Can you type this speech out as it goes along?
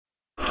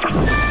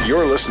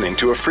You're listening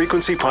to a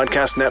Frequency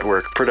Podcast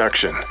Network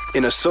production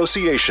in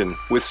association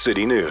with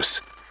City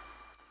News.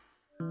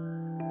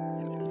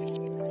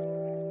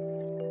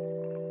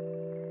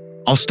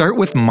 I'll start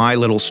with my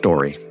little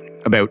story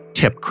about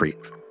tip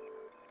creep.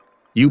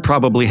 You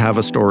probably have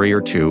a story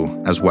or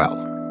two as well.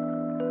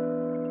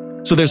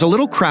 So there's a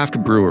little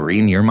craft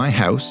brewery near my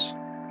house,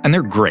 and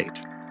they're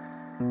great.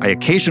 I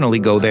occasionally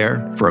go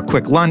there for a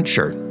quick lunch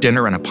or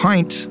dinner and a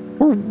pint,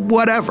 or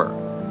whatever.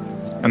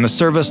 And the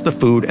service, the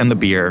food, and the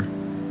beer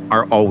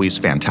are always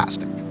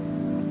fantastic.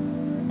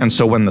 And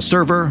so when the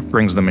server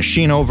brings the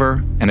machine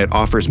over and it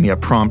offers me a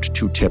prompt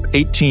to tip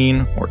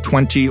 18 or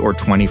 20 or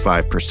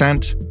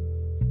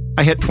 25%,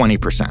 I hit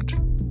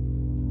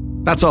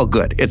 20%. That's all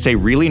good. It's a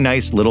really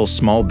nice little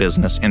small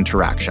business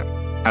interaction,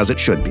 as it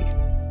should be.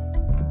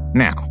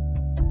 Now,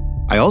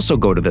 I also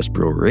go to this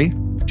brewery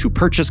to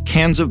purchase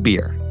cans of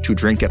beer to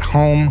drink at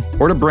home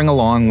or to bring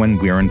along when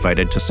we're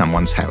invited to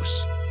someone's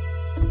house.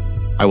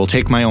 I will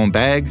take my own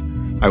bag.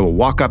 I will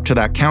walk up to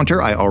that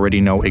counter. I already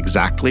know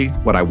exactly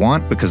what I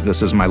want because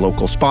this is my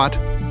local spot,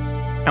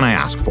 and I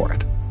ask for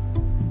it.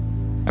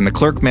 And the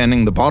clerk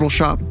manning the bottle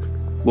shop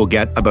will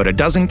get about a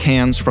dozen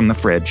cans from the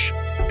fridge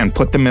and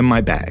put them in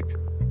my bag,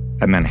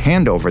 and then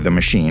hand over the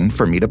machine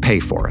for me to pay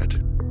for it.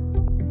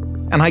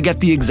 And I get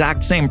the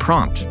exact same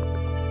prompt,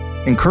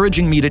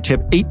 encouraging me to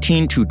tip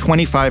 18 to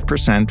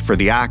 25% for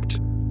the act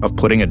of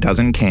putting a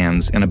dozen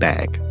cans in a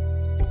bag.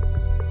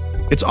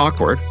 It's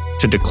awkward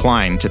to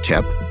decline to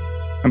tip,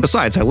 and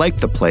besides, I like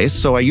the place,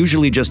 so I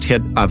usually just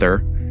hit other,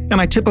 and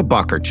I tip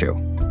 $1 or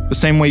 $2, the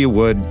same way you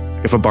would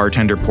if a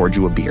bartender poured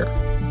you a beer.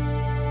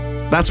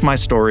 That's my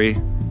story.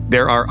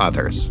 There are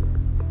others.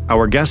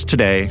 Our guest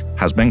today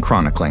has been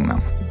chronicling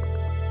them.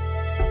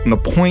 And the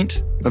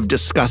point of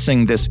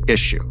discussing this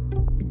issue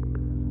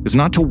is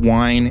not to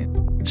whine,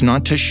 it's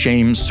not to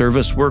shame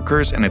service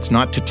workers, and it's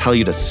not to tell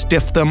you to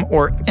stiff them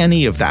or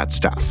any of that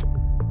stuff.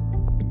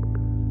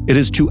 It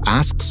is to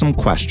ask some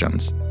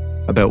questions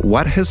about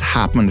what has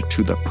happened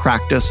to the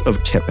practice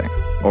of tipping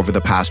over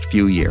the past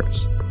few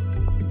years.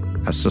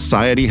 As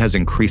society has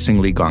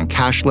increasingly gone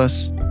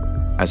cashless,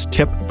 as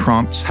tip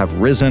prompts have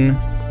risen,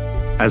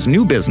 as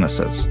new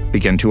businesses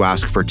begin to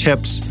ask for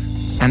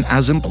tips, and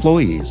as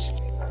employees,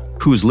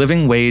 whose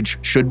living wage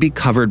should be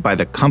covered by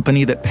the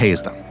company that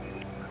pays them,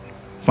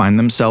 find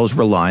themselves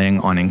relying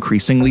on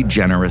increasingly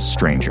generous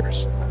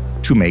strangers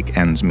to make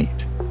ends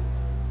meet.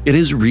 It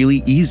is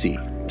really easy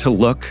to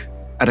look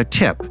at a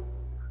tip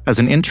as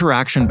an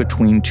interaction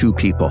between two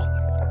people.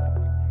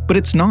 But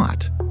it's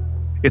not.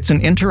 It's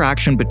an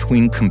interaction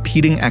between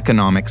competing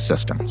economic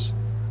systems.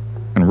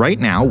 And right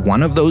now,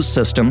 one of those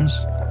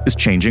systems is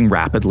changing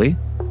rapidly,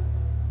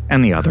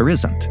 and the other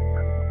isn't.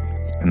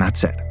 And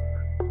that's it.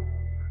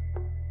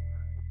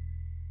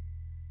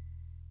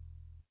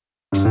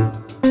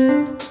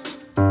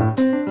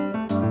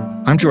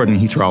 I'm Jordan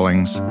Heath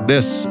Rawlings.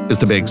 This is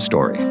The Big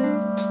Story.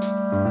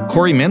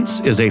 Corey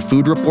Mintz is a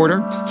food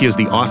reporter. He is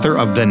the author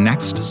of The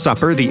Next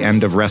Supper, The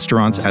End of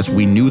Restaurants as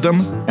We Knew Them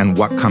and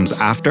What Comes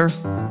After.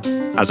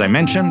 As I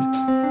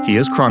mentioned, he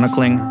is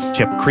chronicling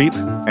tip creep,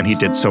 and he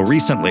did so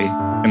recently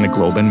in the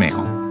Globe and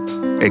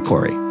Mail. Hey,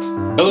 Corey.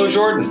 Hello,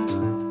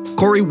 Jordan.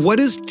 Corey, what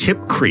is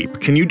tip creep?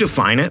 Can you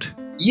define it?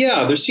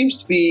 Yeah, there seems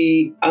to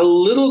be a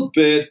little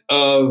bit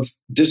of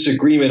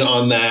disagreement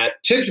on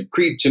that. Tip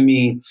creep to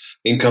me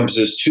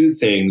encompasses two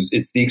things.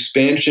 It's the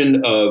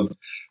expansion of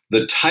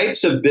the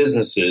types of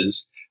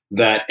businesses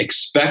that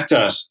expect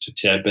us to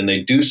tip, and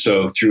they do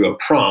so through a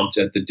prompt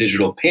at the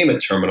digital payment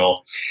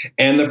terminal,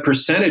 and the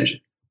percentage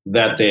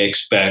that they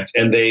expect.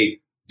 And they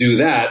do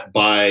that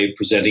by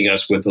presenting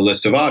us with a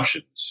list of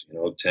options,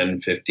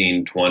 10,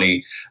 15,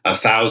 20,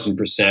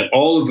 1,000%,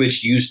 all of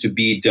which used to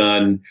be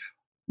done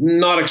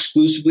not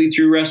exclusively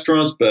through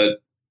restaurants, but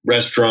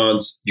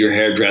restaurants, your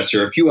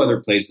hairdresser, a few other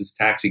places,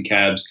 taxi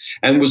cabs,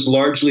 and was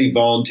largely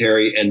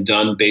voluntary and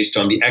done based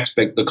on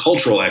the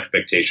cultural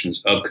expectations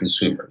of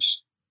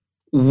consumers.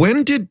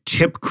 When did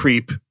tip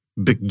creep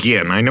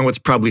begin? I know it's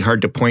probably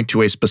hard to point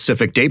to a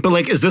specific date,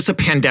 but is this a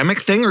pandemic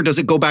thing or does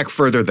it go back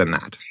further than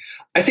that?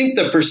 I think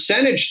the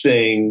percentage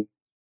thing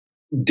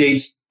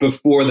dates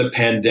before the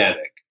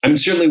pandemic. I mean,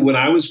 certainly when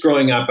I was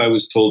growing up, I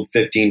was told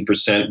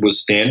 15%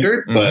 was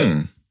standard, but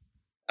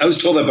I was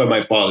told that by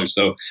my father,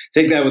 so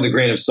take that with a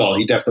grain of salt.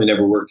 He definitely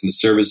never worked in the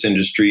service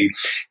industry.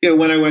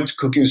 When I went to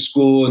cooking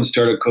school and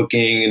started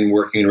cooking and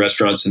working in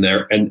restaurants and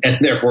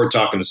therefore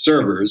talking to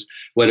servers,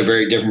 who had a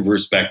very different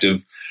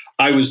perspective,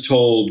 I was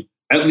told,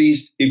 at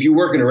least if you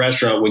work in a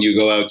restaurant, when you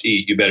go out to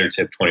eat, you better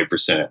tip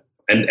 20%.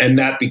 And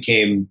that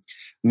became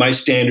my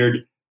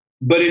standard.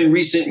 But in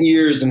recent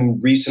years,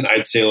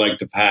 I'd say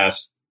the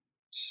past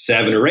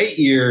 7 or 8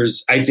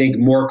 years, I think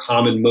more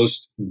common,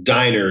 most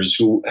diners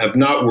who have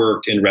not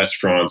worked in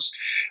restaurants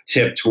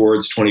tip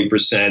towards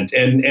 20%.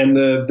 And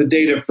the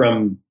data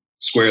from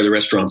Square, the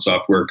restaurant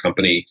software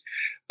company,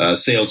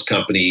 sales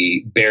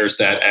company, bears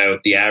that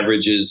out. The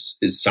average is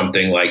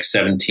something like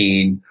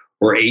 17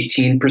 or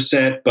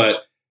 18%.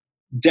 But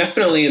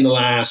definitely in the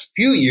last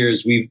few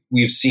years,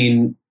 we've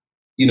seen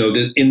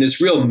in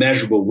this real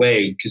measurable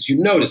way, because you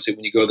notice it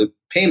when you go to the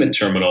payment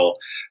terminal,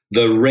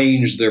 the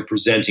range they're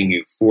presenting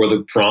you for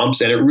the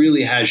prompts. And it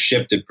really has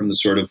shifted from the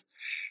sort of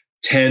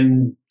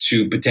 10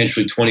 to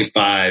potentially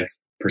 25%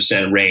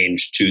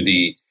 range to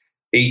the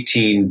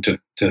 18 to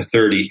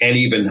 30 and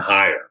even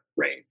higher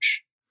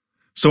range.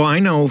 So I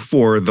know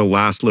for the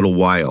last little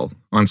while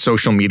on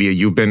social media,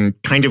 you've been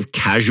kind of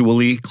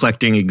casually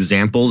collecting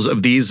examples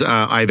of these,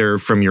 either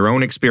from your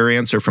own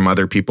experience or from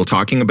other people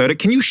talking about it.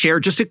 Can you share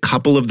just a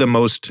couple of the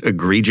most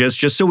egregious,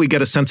 just so we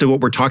get a sense of what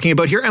we're talking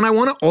about here? And I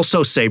want to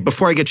also say,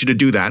 before I get you to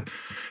do that,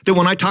 that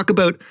when I talk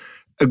about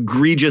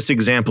egregious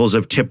examples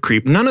of tip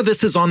creep, none of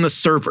this is on the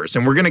servers,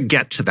 and we're going to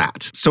get to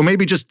that. So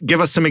maybe just give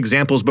us some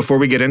examples before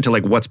we get into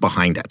what's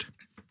behind it.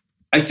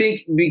 I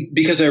think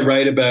because I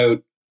write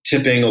about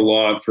tipping a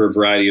lot for a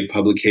variety of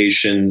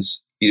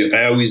publications,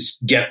 I always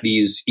get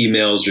these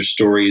emails or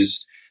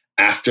stories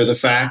after the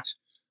fact.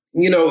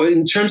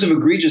 In terms of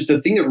egregious,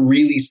 the thing that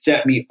really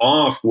set me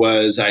off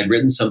was I'd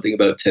written something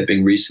about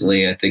tipping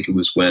recently. I think it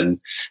was when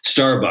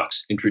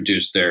Starbucks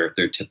introduced their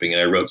tipping,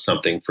 and I wrote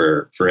something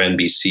for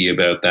NBC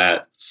about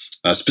that,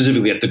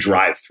 specifically at the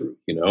drive-through,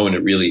 and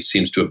it really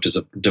seems to have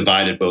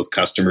divided both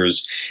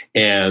customers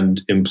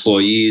and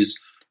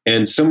employees.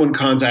 And someone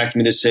contacted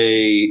me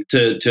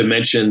to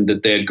mention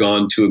that they had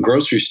gone to a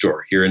grocery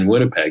store here in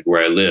Winnipeg,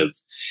 where I live,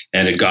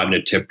 and had gotten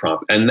a tip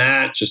prompt. And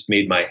that just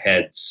made my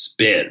head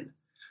spin,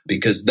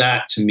 because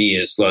that to me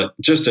is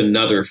just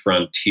another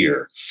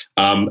frontier.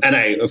 And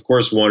I, of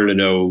course, wanted to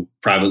know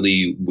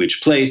privately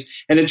which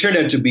place. And it turned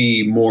out to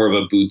be more of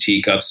a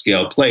boutique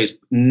upscale place.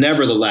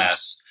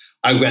 Nevertheless,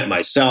 I went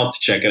myself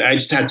to check it. I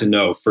just had to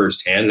know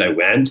firsthand. And I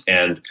went,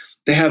 and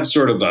they have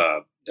sort of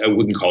I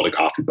wouldn't call it a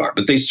coffee bar,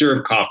 but they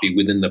serve coffee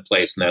within the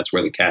place, and that's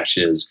where the cash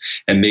is.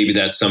 And maybe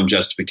that's some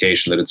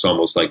justification that it's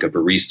almost like a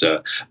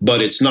barista,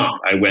 but it's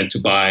not. I went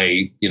to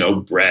buy,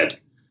 bread,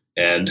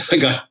 and I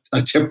got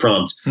a tip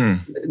prompt.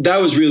 That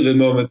was really the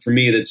moment for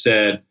me that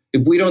said,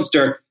 if we don't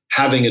start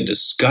having a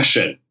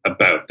discussion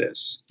about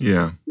this,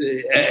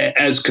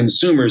 as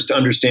consumers, to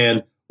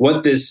understand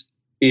what this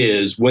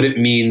is, what it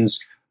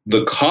means,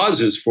 the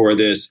causes for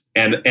this,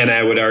 and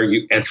I would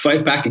argue and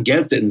fight back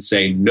against it and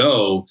say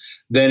no,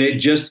 then it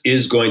just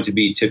is going to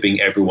be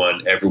tipping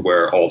everyone,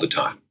 everywhere, all the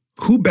time.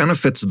 Who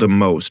benefits the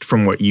most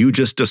from what you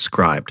just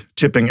described?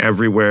 Tipping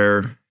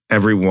everywhere,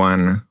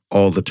 everyone,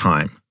 all the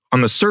time. On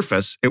the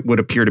surface, it would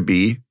appear to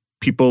be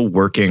people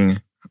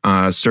working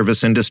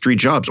service industry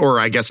jobs, or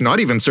I guess not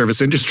even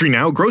service industry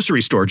now,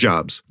 grocery store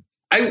jobs.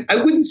 I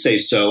wouldn't say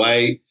so.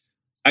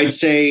 I'd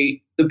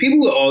say the people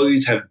who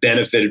always have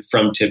benefited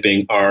from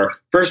tipping are,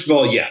 first of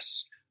all,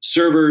 yes,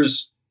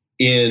 servers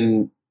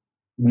in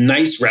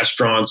nice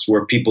restaurants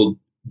where people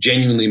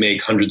genuinely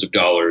make hundreds of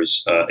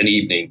dollars an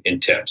evening in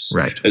tips.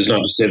 Right. It's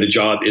not to say the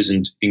job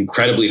isn't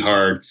incredibly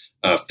hard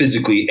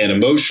physically and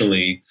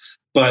emotionally,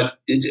 but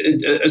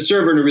a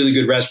server in a really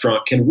good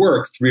restaurant can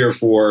work 3 or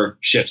 4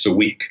 shifts a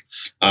week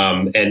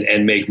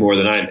and make more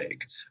than I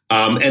make.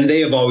 And they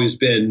have always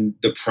been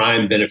the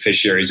prime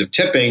beneficiaries of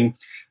tipping.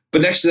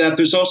 But next to that,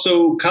 there's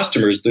also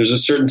customers. There's a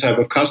certain type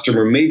of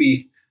customer,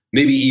 maybe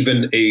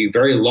even a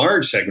very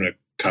large segment of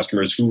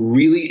customers, who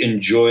really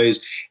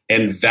enjoys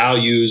and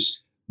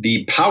values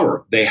the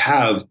power they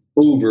have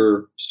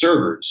over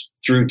servers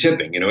through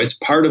tipping. It's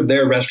part of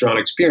their restaurant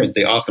experience.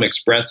 They often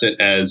express it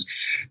as,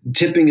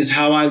 tipping is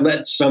how I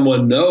let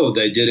someone know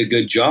they did a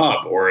good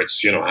job, or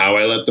it's, how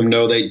I let them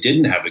know they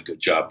didn't have a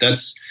good job.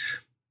 That's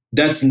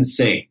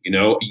insane.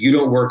 You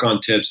don't work on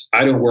tips.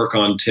 I don't work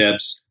on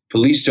tips.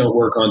 Police don't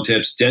work on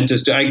tips.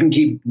 Dentists, I can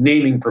keep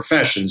naming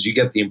professions. You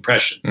get the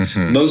impression.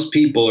 Mm-hmm. Most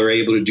people are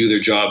able to do their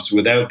jobs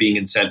without being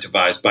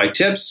incentivized by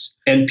tips.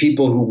 And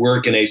people who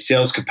work in a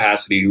sales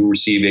capacity who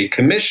receive a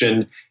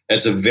commission,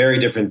 that's a very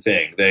different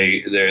thing.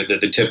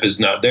 The tip is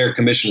not, their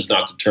commission is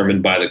not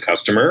determined by the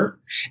customer,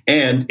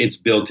 and it's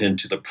built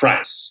into the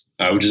price,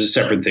 which is a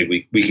separate thing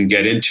we can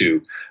get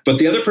into. But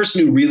the other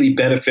person who really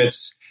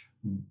benefits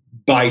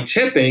by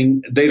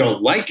tipping, they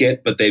don't like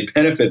it, but they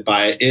benefit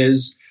by it,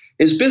 is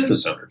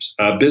business owners.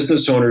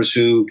 Business owners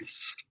who,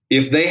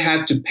 if they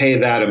had to pay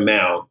that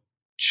amount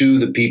to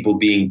the people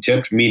being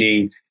tipped,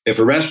 meaning if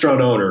a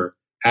restaurant owner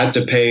had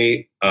to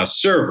pay a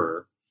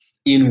server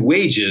in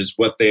wages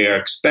what they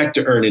expect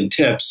to earn in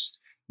tips,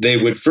 they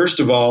would first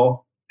of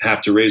all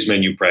have to raise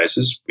menu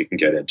prices. We can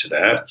get into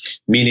that,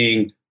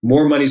 meaning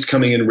more money's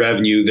coming in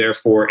revenue,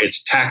 therefore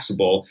it's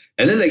taxable.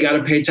 And then they got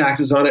to pay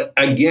taxes on it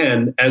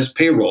again as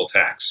payroll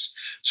tax.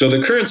 So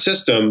the current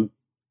system,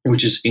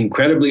 which is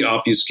incredibly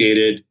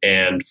obfuscated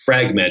and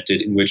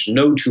fragmented, in which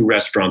no two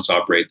restaurants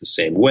operate the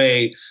same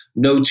way,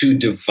 no two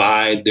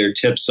divide their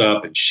tips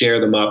up and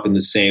share them up in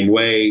the same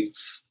way.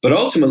 But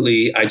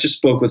ultimately, I just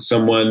spoke with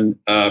someone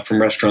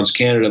from Restaurants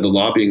Canada, the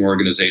lobbying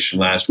organization,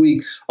 last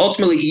week.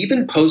 Ultimately,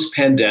 even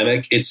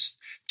post-pandemic,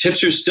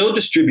 tips are still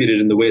distributed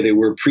in the way they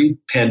were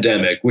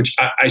pre-pandemic, which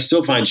I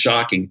still find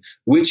shocking,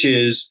 which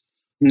is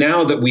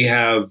now that we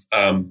have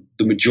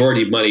the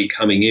majority of money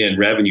coming in,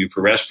 revenue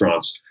for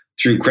restaurants,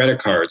 through credit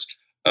cards,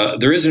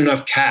 there isn't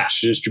enough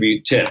cash to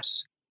distribute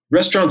tips.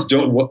 restaurants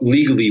don't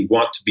legally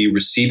want to be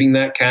receiving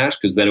that cash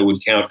because then it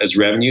would count as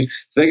revenue.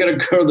 So they got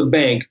to go to the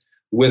bank,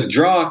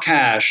 withdraw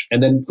cash,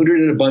 and then put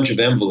it in a bunch of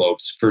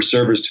envelopes for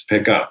servers to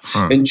pick up.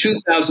 In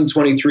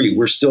 2023,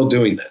 we're still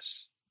doing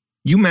this.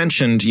 You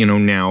mentioned,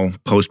 now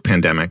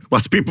post-pandemic.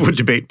 Lots of people would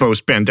debate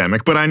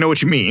post-pandemic, but I know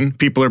what you mean.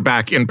 People are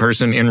back in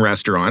person in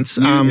restaurants.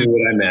 You knew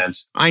what I meant.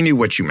 I knew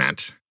what you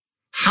meant.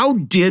 How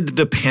did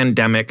the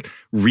pandemic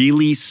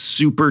really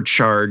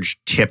supercharge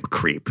tip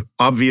creep?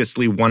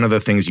 Obviously, one of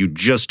the things you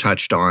just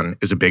touched on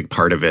is a big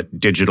part of it,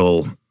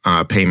 digital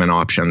payment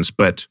options,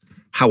 but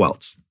how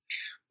else?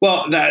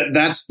 Well,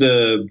 that's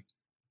the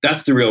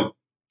real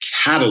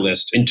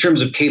catalyst in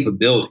terms of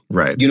capability.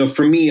 Right.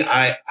 For me,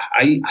 I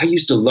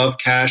used to love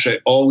cash. I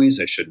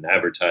shouldn't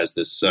advertise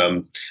this.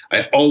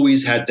 I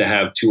always had to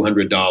have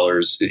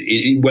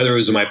 $200, whether it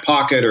was in my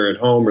pocket or at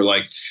home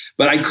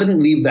but I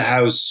couldn't leave the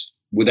house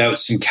without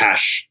some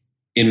cash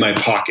in my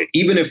pocket.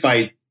 Even if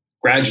I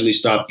gradually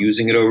stopped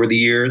using it over the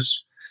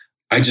years,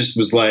 I just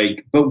was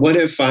like, but what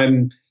if I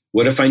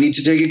need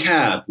to take a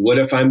cab? What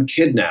if I'm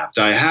kidnapped?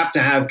 I have to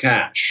have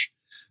cash.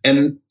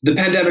 And the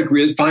pandemic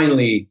really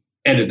finally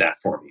ended that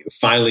for me. It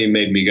finally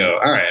made me go,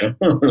 all right, I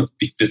don't want to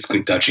be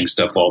physically touching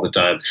stuff all the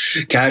time.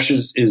 Cash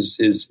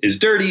is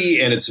dirty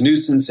and it's a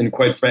nuisance. And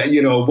quite frankly,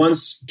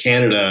 once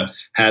Canada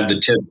had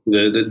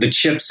the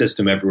chip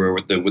system everywhere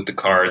with the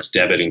cards,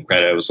 debit and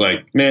credit, I was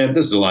like, man,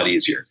 this is a lot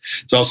easier.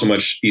 It's also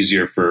much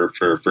easier for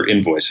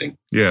invoicing.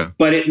 Yeah.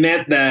 But it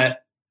meant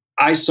that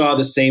I saw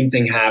the same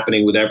thing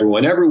happening with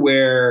everyone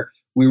everywhere.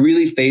 We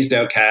really phased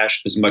out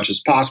cash as much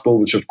as possible,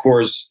 which of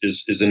course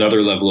is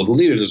another level of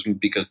elitism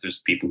because there's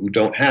people who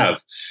don't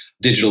have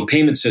digital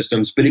payment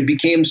systems, but it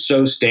became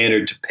so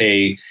standard to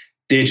pay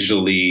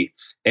digitally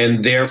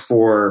and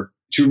therefore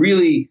to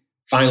really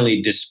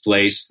finally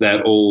displace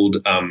that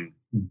old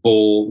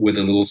bowl with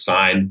a little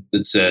sign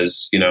that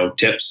says,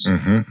 tips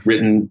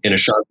written in a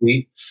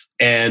Sharpie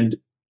and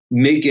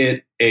make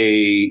it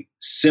a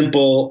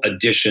simple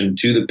addition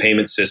to the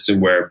payment system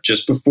where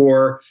just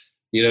before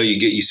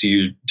you see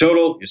your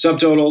total, your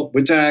subtotal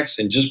with tax,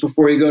 and just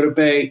before you go to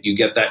pay, you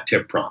get that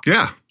tip prompt.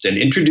 Yeah. And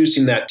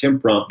introducing that tip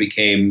prompt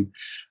became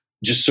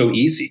just so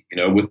easy,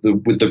 with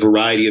the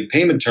variety of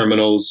payment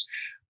terminals.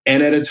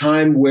 And at a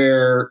time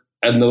where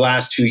in the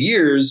last 2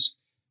 years,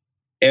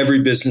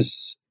 every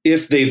business,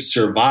 if they've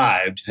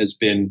survived, has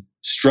been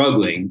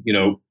struggling,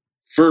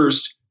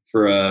 first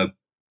for a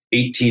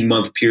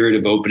 18-month period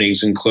of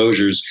openings and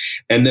closures,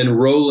 and then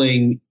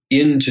rolling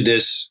into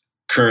this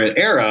current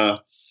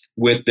era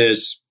with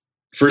this,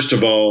 first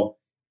of all,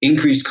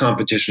 increased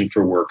competition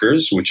for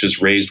workers, which has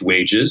raised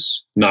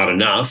wages, not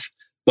enough,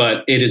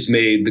 but it has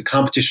made the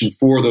competition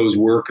for those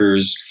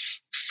workers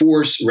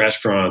force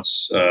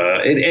restaurants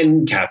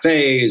and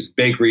cafes,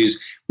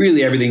 bakeries,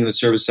 really everything in the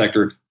service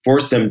sector,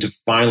 force them to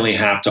finally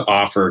have to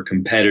offer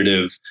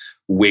competitive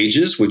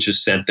wages, which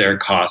has sent their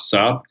costs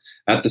up.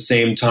 At the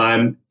same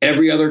time,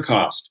 every other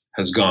cost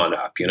has gone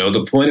up.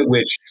 The point at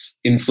which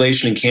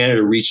inflation in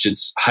Canada reached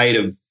its height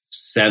of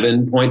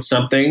 7 point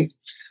something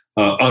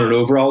on an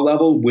overall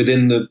level.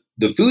 Within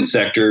the food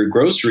sector,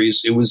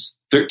 groceries, it was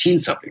 13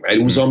 something, right?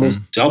 It was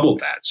almost double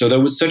that. So there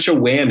was such a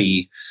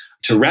whammy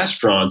to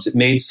restaurants. It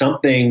made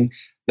something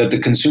that the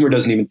consumer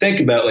doesn't even think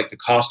about, like the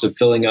cost of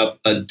filling up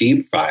a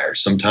deep fryer,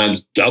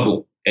 sometimes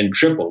double and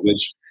triple,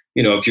 which,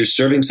 if you're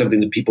serving something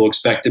that people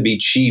expect to be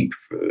cheap,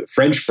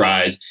 French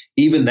fries,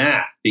 even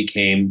that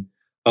became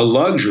a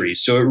luxury.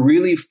 So it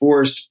really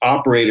forced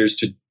operators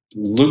to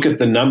look at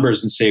the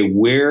numbers and say,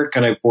 where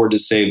can I afford to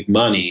save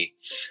money?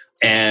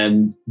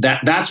 And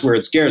that's where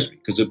it scares me,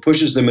 because it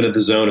pushes them into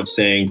the zone of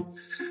saying,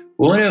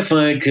 what if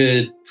I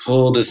could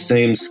pull the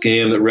same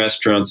scam that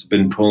restaurants have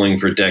been pulling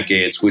for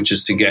decades, which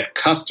is to get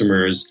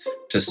customers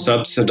to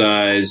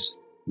subsidize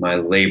my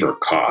labor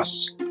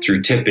costs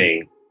through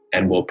tipping,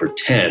 and we'll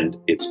pretend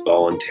it's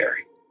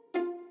voluntary.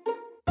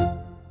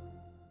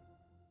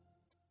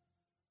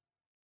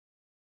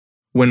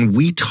 When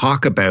we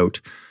talk about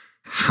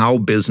how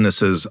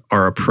businesses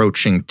are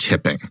approaching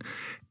tipping,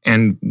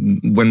 and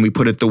when we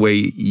put it the way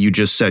you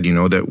just said,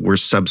 that we're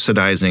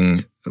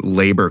subsidizing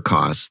labor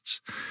costs,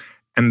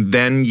 and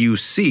then you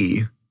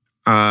see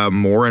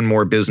more and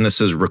more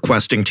businesses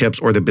requesting tips,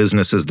 or the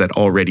businesses that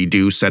already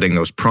do setting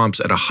those prompts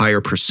at a higher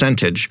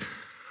percentage,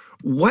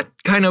 what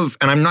kind of,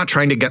 and I'm not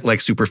trying to get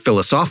super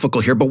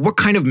philosophical here, but what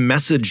kind of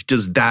message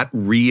does that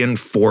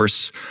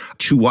reinforce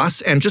to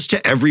us and just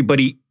to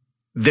everybody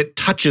that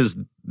touches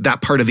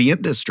that part of the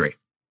industry?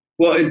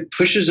 Well, it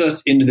pushes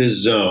us into this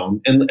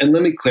zone. And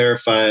let me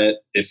clarify it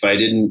if I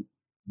didn't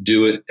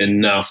do it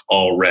enough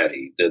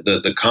already.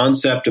 The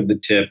concept of the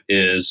tip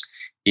is,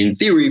 in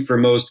theory, for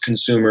most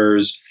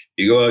consumers,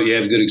 you go out, you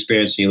have a good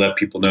experience, and you let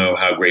people know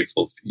how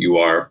grateful you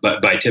are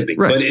by tipping.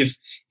 Right. But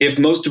if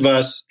most of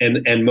us,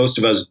 and most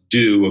of us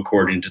do,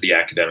 according to the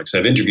academics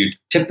I've interviewed,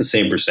 tip the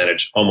same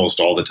percentage almost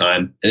all the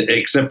time,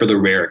 except for the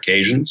rare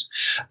occasions.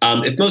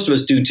 If most of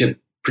us do tip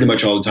pretty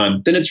much all the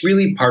time, then it's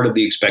really part of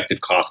the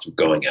expected cost of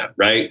going out,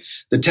 right?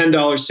 The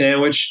 $10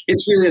 sandwich,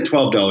 it's really a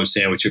 $12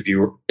 sandwich if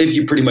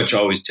you pretty much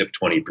always tip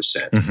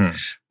 20%.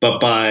 But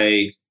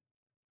by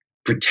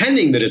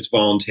pretending that it's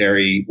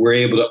voluntary, we're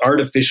able to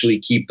artificially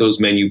keep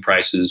those menu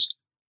prices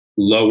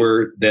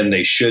lower than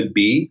they should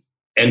be.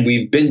 And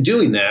we've been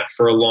doing that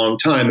for a long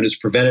time. It has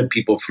prevented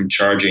people from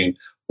charging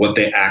what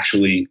they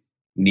actually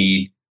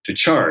need to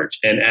charge.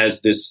 And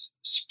as this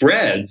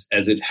spreads,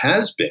 as it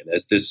has been,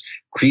 as this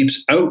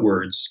creeps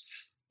outwards,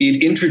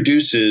 it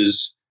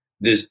introduces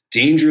this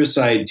dangerous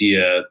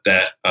idea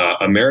that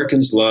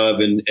Americans love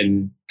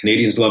and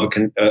Canadians love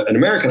an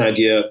American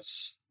idea,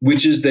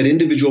 which is that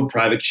individual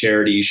private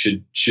charity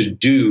should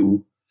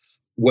do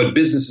what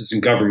businesses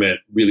and government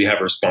really have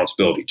a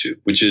responsibility to,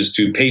 which is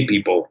to pay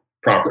people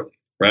properly.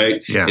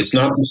 Right? Yeah. It's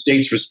not the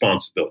state's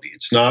responsibility.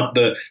 It's not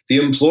the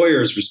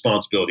employer's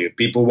responsibility. If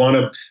people want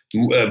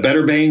a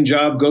better paying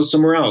job, go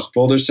somewhere else,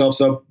 pull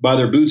themselves up by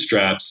their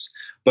bootstraps.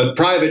 But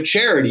private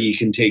charity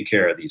can take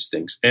care of these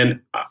things. And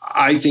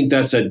I think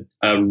that's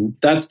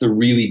the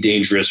really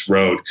dangerous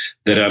road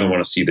that I don't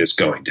want to see this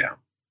going down.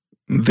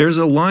 There's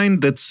a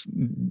line that's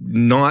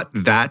not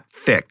that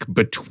thick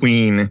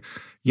between,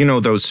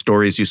 those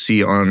stories you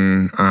see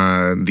on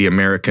the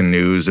American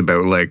news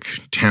about like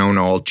town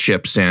all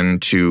chips in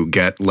to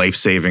get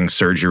life-saving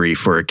surgery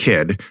for a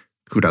kid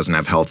who doesn't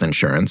have health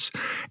insurance,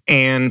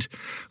 and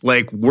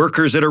like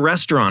workers at a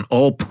restaurant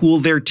all pool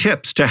their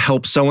tips to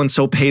help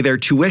so-and-so pay their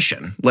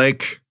tuition.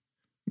 Like,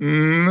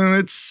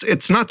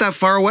 it's not that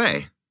far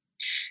away.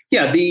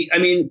 Yeah,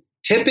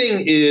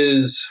 tipping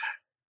is...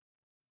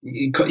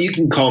 You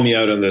can call me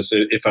out on this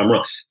if I'm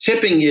wrong.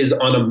 Tipping is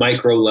on a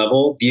micro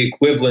level the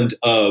equivalent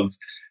of,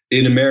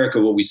 in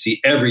America, what we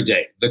see every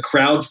day, the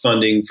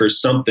crowdfunding for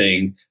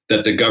something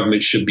that the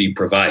government should be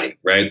providing,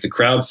 right? The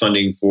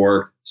crowdfunding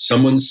for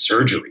someone's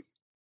surgery,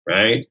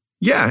 right?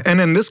 Yeah, and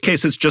in this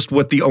case, it's just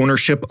what the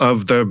ownership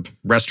of the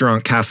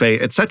restaurant, cafe,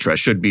 etc.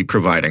 should be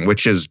providing,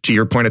 which is, to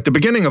your point at the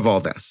beginning of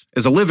all this,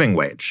 is a living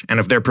wage. And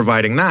if they're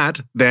providing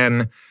that,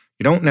 then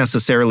you don't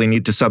necessarily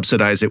need to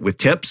subsidize it with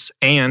tips.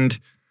 And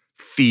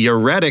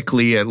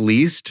theoretically, at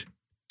least,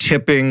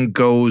 tipping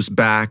goes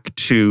back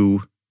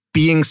to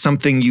being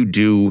something you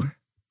do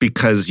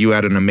because you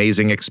had an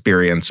amazing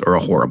experience or a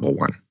horrible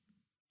one.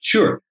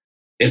 Sure.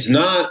 It's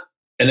not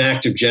an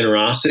act of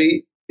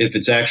generosity if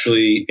it's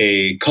actually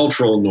a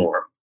cultural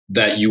norm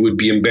that you would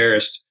be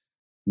embarrassed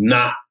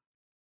not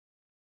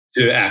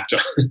to act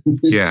on.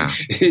 Yeah.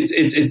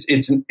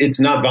 It's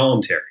not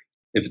voluntary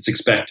if it's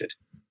expected.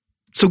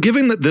 So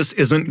given that this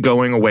isn't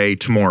going away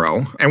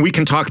tomorrow, and we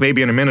can talk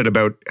maybe in a minute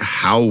about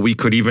how we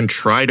could even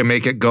try to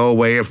make it go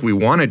away if we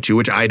wanted to,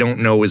 which I don't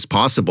know is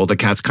possible. The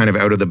cat's kind of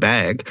out of the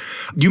bag.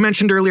 You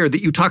mentioned earlier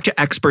that you talked to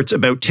experts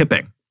about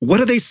tipping. What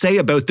do they say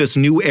about this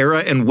new era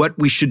and what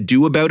we should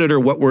do about it or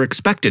what we're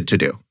expected to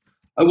do?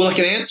 Well, I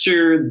can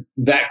answer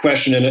that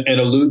question and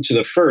allude to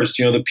the first.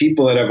 The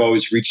people that I've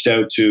always reached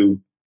out to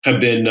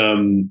have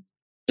been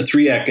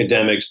three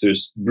academics.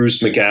 There's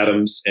Bruce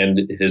McAdams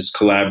and his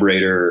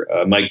collaborator,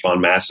 Mike von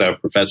Massow,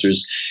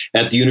 professors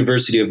at the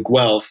University of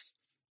Guelph.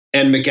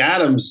 And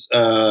McAdams,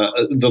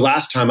 the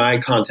last time I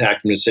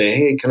contacted him to say,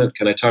 hey,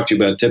 can I talk to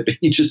you about tipping?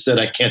 He just said,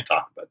 I can't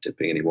talk about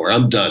tipping anymore.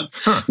 I'm done.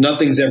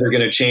 Nothing's ever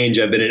going to change.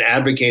 I've been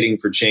advocating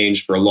for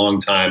change for a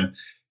long time.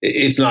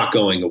 It's not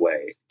going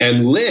away.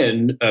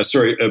 And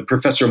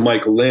Professor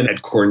Michael Lynn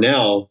at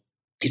Cornell,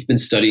 he's been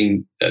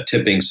studying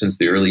tipping since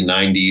the early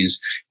 90s.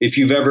 If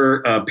you've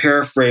ever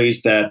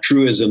paraphrased that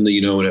truism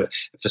that,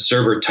 if a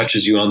server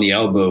touches you on the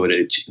elbow,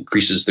 it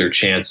increases their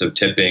chance of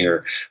tipping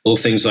or little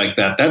things like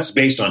that, that's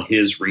based on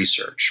his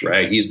research,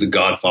 right? He's the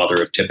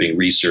godfather of tipping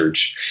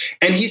research.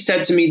 And he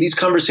said to me, these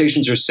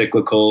conversations are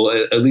cyclical,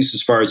 at least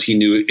as far as he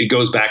knew. It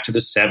goes back to the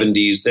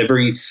 70s.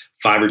 Every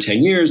 5 or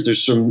 10 years,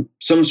 there's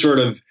some sort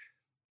of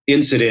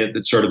incident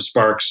that sort of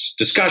sparks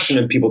discussion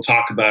and people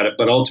talk about it,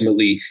 but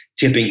ultimately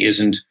tipping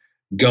isn't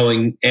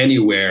going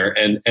anywhere.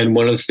 And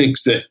one of the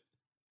things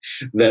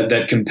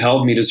that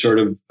compelled me to sort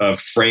of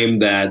frame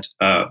that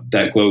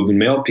Globe and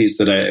Mail piece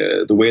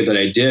the way that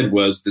I did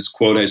was this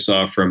quote I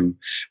saw from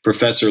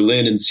Professor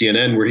Lynn in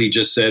CNN, where he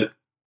just said,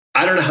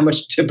 I don't know how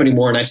much to tip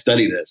anymore, and I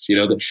study this.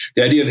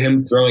 The idea of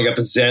him throwing up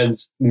his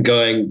hands and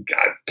going,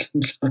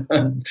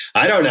 God,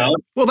 I don't know.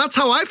 Well, that's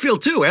how I feel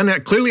too,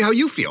 and clearly how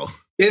you feel.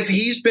 If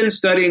he's been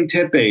studying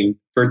tipping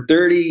for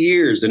 30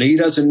 years and he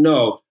doesn't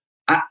know,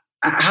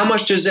 how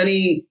much does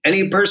any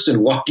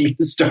person walking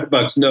into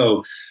Starbucks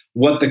know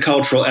what the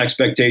cultural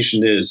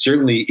expectation is?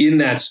 Certainly in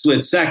that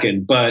split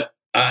second. But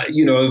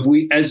if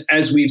we,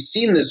 as we've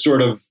seen this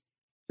sort of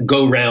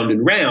go round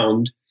and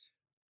round,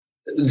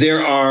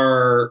 there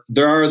are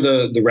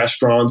the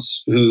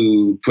restaurants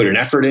who put an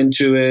effort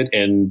into it,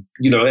 and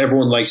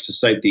everyone likes to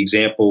cite the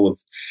example of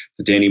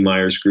the Danny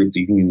Myers group,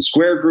 the Union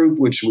Square group,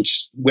 which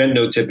went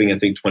no tipping, I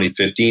think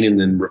 2015, and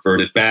then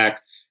reverted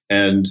back.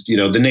 And,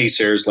 the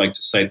naysayers like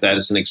to cite that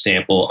as an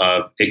example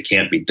of it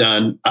can't be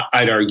done.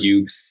 I'd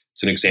argue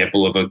it's an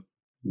example of a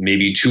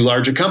maybe too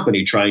large a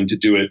company trying to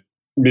do it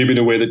maybe in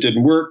a way that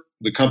didn't work.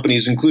 the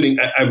companies, including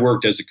I've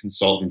worked as a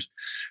consultant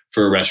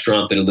for a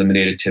restaurant that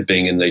eliminated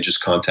tipping, and they just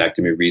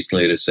contacted me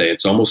recently to say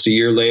it's almost a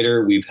year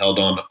later. We've held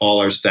on all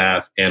our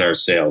staff and our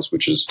sales,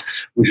 which is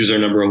our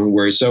number one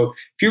worry. So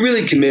if you're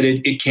really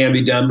committed, it can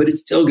be done, but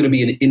it's still going to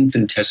be an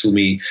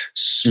infinitesimally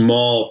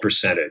small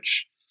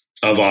percentage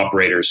of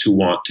operators who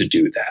want to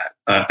do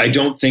that. I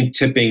don't think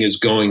tipping is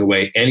going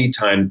away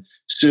anytime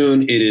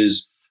soon. It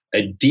is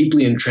a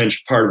deeply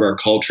entrenched part of our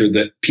culture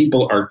that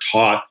people are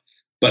taught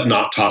but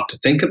not taught to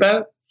think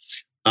about.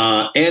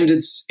 And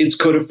it's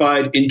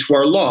codified into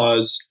our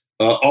laws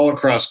all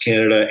across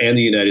Canada and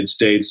the United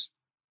States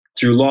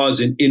through laws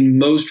in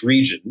most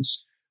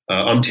regions.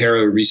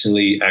 Ontario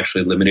recently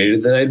actually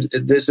eliminated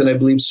this, and I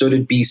believe so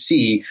did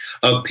BC,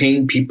 of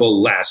paying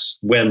people less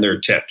when they're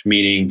tipped,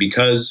 meaning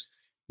because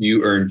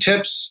you earn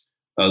tips,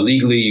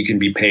 legally you can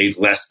be paid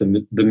less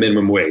than the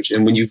minimum wage.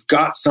 And when you've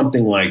got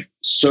something like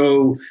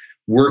so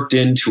worked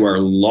into our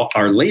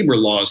labor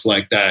laws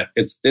like that,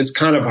 it's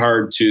kind of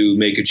hard to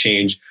make a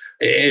change.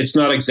 It's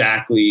not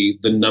exactly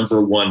the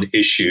number one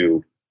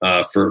issue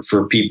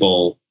for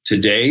people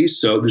today.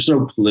 So there's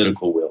no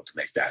political will to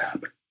make that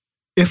happen.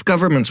 If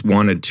governments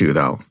wanted to,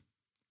 though,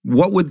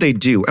 what would they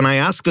do? And I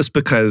ask this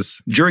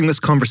because during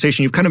this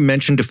conversation, you've kind of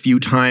mentioned a few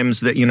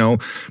times that,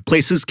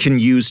 places can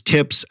use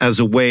tips as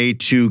a way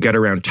to get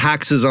around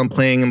taxes on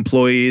paying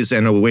employees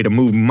and a way to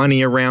move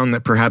money around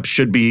that perhaps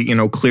should be,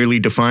 clearly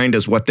defined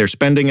as what they're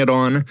spending it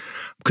on.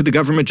 Could the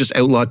government just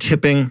outlaw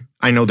tipping?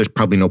 I know there's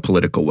probably no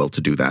political will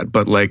to do that,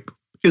 but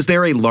is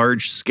there a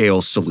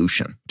large-scale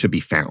solution to be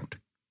found?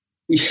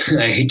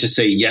 I hate to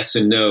say yes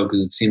and no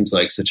because it seems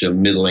like such a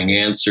middling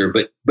answer,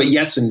 but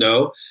yes and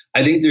no.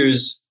 I think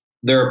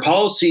there are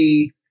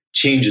policy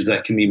changes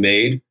that can be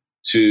made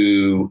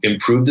to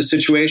improve the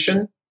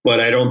situation,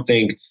 but I don't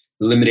think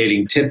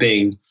eliminating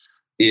tipping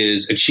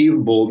is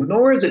achievable,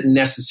 nor is it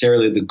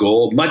necessarily the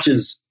goal, much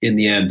as in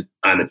the end,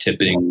 I'm a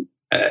tipping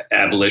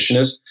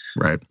abolitionist.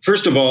 Right.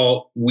 First of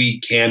all, we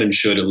can and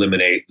should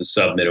eliminate the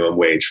sub-minimum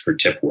wage for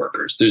tip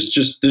workers.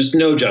 There's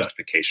no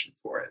justification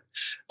for it.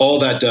 All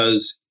that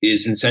does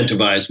is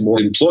incentivize more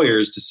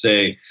employers to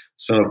say,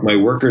 so if my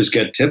workers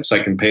get tips,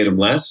 I can pay them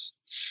less.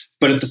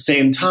 But at the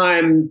same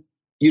time,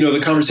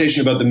 the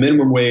conversation about the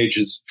minimum wage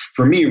is,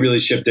 for me, really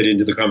shifted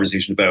into the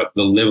conversation about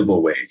the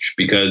livable wage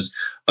because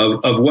of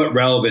what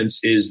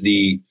relevance is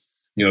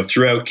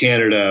throughout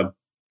Canada.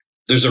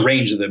 There's a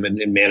range of them.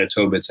 In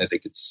Manitoba, I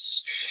think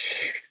it's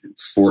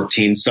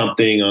 14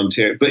 something.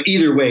 Ontario, but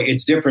either way,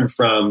 it's different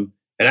from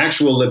an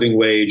actual living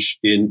wage.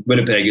 In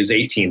Winnipeg is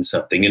 18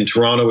 something. In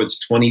Toronto,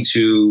 it's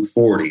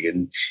 22.40,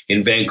 and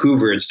in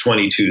Vancouver, it's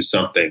 22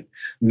 something.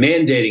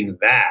 Mandating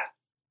that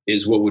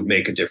is what would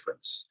make a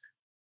difference.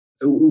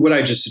 What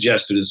I just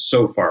suggested is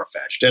so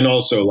far-fetched, and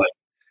also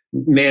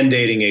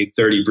mandating a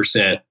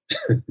 30%.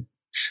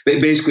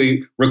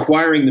 Basically,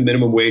 requiring the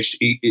minimum wage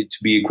to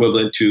be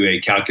equivalent to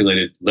a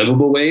calculated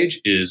livable wage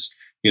is,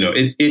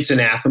 it's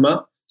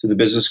anathema to the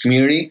business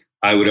community.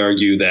 I would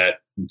argue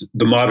that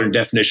the modern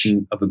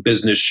definition of a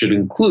business should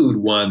include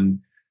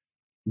one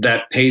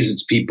that pays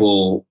its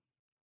people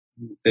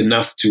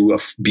enough to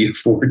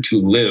afford to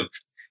live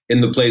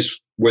in the place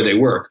where they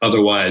work.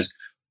 Otherwise,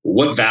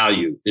 what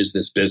value is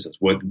this business?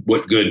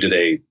 What good do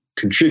they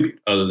contribute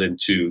other than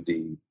to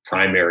the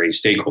primary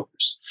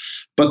stakeholders?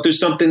 But there's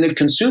something that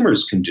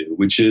consumers can do,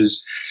 which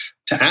is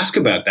to ask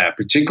about that,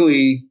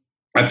 particularly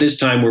at this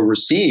time where we're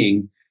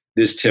seeing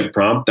this tip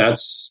prompt.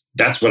 That's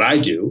what I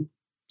do.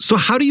 So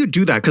how do you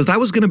do that? Because that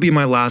was going to be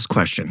my last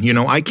question.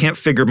 I can't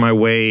figure my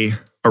way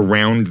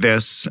around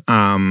this.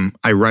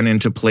 I run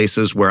into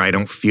places where I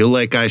don't feel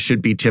like I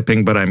should be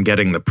tipping, but I'm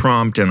getting the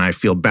prompt and I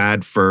feel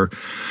bad for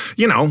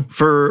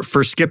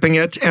skipping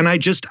it. And I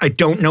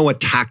don't know a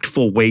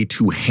tactful way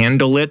to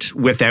handle it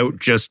without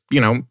just,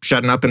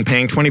 shutting up and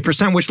paying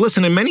 20%, which,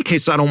 listen, in many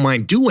cases I don't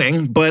mind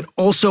doing, but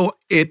also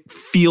it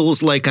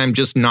feels like I'm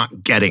just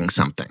not getting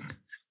something.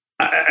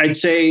 I'd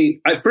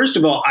say, first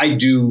of all, I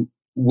do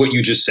what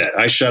you just said.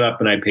 I shut up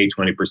and I pay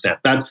 20%.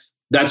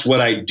 That's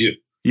what I do.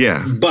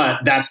 Yeah.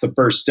 But that's the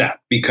first step,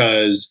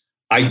 because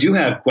I do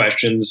have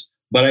questions,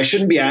 but I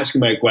shouldn't be asking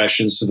my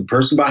questions to the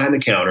person behind the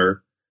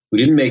counter who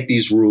didn't make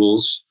these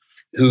rules,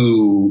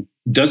 who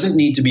doesn't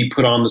need to be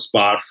put on the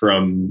spot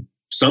from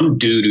some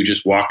dude who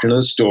just walked into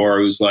the store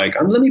who's like,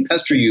 let me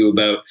pester you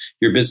about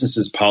your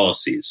business's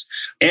policies.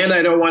 And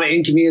I don't want to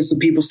inconvenience the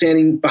people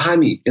standing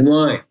behind me in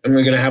line. And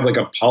we're going to have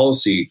a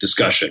policy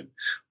discussion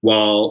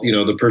while,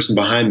 the person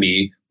behind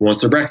me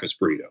wants their breakfast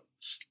burrito.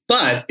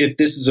 But if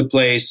this is a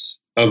place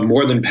of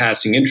more than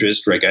passing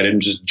interest, I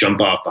didn't just jump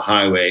off the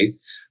highway,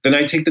 then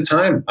I take the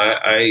time.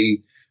 I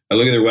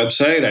look at their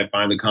website, I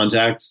find the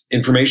contact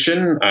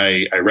information,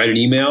 I write an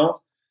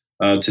email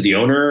to the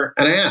owner,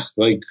 and I ask,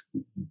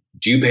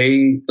 do you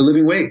pay a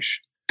living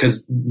wage?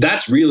 Because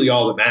that's really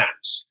all that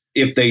matters.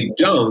 If they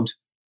don't,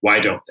 why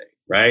don't they,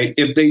 right?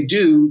 If they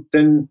do,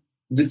 then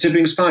the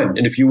tipping's fine.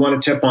 And if you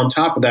want to tip on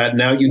top of that,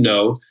 now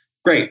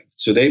great.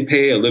 So they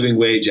pay a living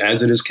wage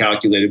as it is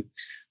calculated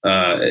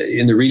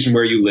in the region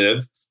where you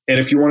live. And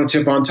if you want to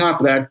tip on top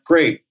of that,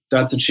 great.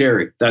 that's a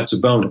cherry. That's a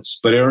bonus.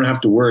 But I don't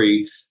have to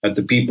worry that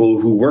the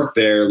people who work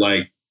there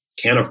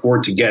can't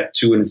afford to get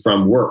to and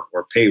from work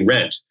or pay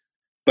rent.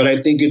 But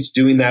I think it's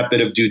doing that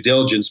bit of due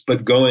diligence,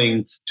 but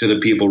going to the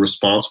people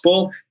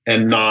responsible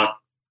and not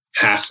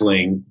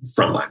hassling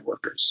frontline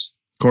workers.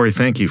 Corey,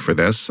 thank you for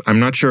this. I'm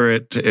not sure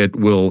it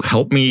will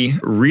help me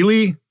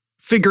really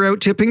figure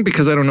out tipping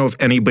because I don't know if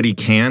anybody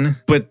can,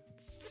 but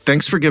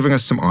thanks for giving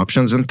us some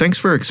options and thanks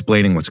for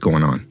explaining what's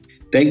going on.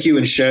 Thank you,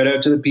 and shout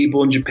out to the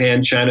people in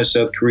Japan, China,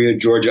 South Korea,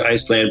 Georgia,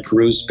 Iceland,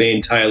 Peru,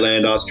 Spain,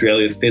 Thailand,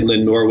 Australia,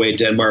 Finland, Norway,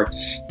 Denmark,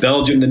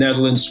 Belgium, the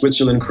Netherlands,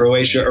 Switzerland,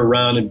 Croatia,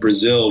 Iran, and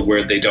Brazil,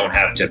 where they don't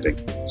have tipping.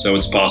 So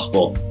it's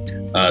possible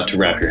to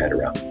wrap your head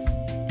around.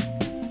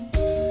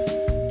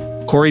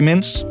 Corey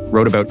Mintz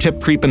wrote about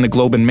tip creep in the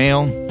Globe and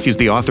Mail. He's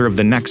the author of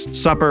The Next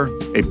Supper,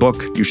 a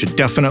book you should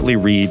definitely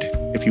read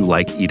if you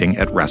like eating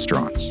at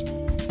restaurants.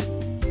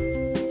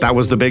 That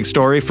was The Big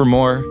Story. For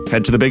more,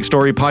 head to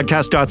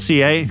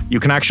thebigstorypodcast.ca. You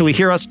can actually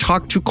hear us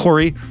talk to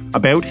Corey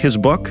about his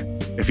book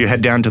if you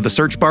head down to the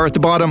search bar at the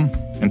bottom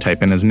and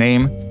type in his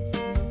name.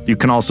 You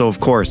can also, of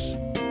course,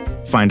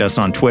 find us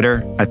on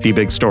Twitter at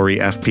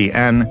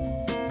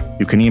TheBigStoryFPN.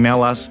 You can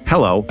email us,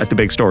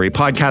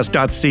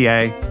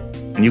 hello@thebigstorypodcast.ca.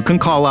 And you can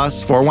call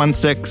us,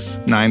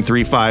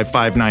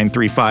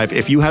 416-935-5935.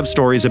 If you have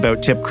stories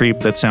about tip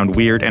creep that sound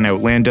weird and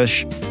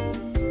outlandish,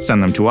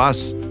 send them to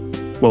us.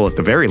 We'll, at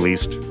the very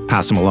least,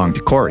 pass them along to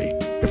Corey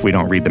if we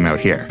don't read them out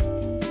here.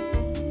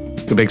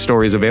 The Big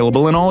Story is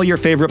available in all your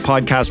favorite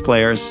podcast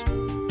players,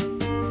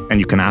 and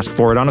you can ask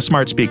for it on a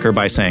smart speaker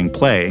by saying,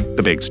 play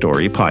The Big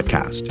Story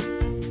podcast.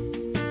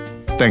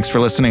 Thanks for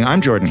listening.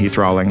 I'm Jordan Heath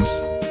Rawlings.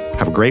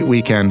 Have a great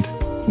weekend.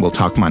 We'll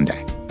talk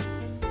Monday.